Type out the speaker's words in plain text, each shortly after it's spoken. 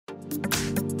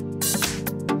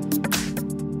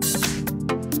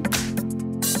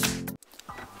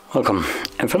Welcome,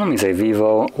 in front of me is a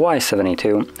VIVO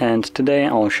Y72 and today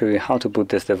I'll show you how to boot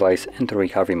this device into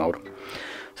recovery mode.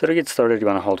 So to get started you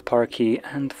want to hold power key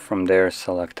and from there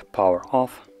select power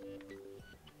off.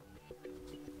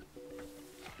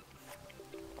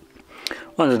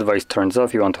 Once the device turns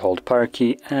off you want to hold power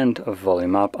key and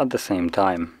volume up at the same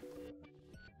time.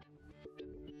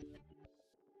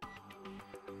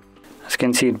 As you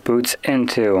can see, it boots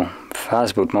into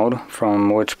fast boot mode, from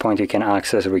which point you can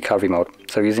access recovery mode.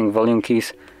 So using volume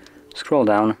keys, scroll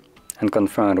down and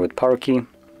confirm it with power key.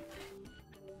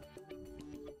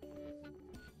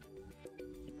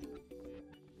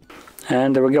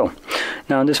 And there we go.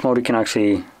 Now in this mode you can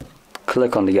actually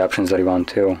click on the options that you want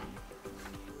to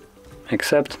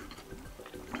accept.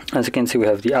 As you can see, we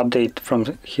have the update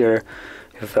from here.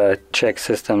 We have a check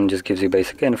system, just gives you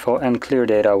basic info, and clear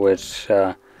data, which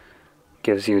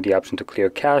gives you the option to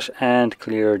clear cache and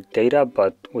clear data,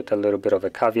 but with a little bit of a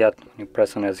caveat. When you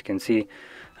press on it, as you can see,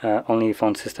 only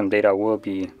phone system data will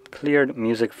be cleared.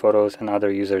 Music, photos and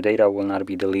other user data will not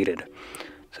be deleted.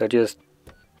 So just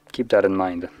keep that in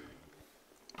mind.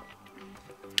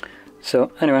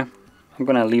 So anyway, I'm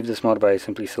gonna leave this mode by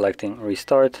simply selecting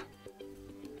restart,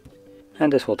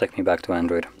 and this will take me back to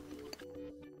Android.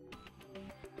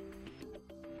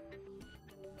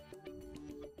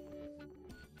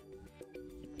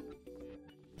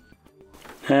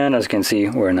 And as you can see,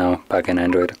 we're now back in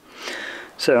Android.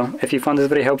 So if you found this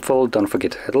very helpful, don't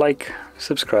forget to hit like,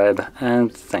 subscribe,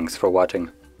 and thanks for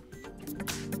watching.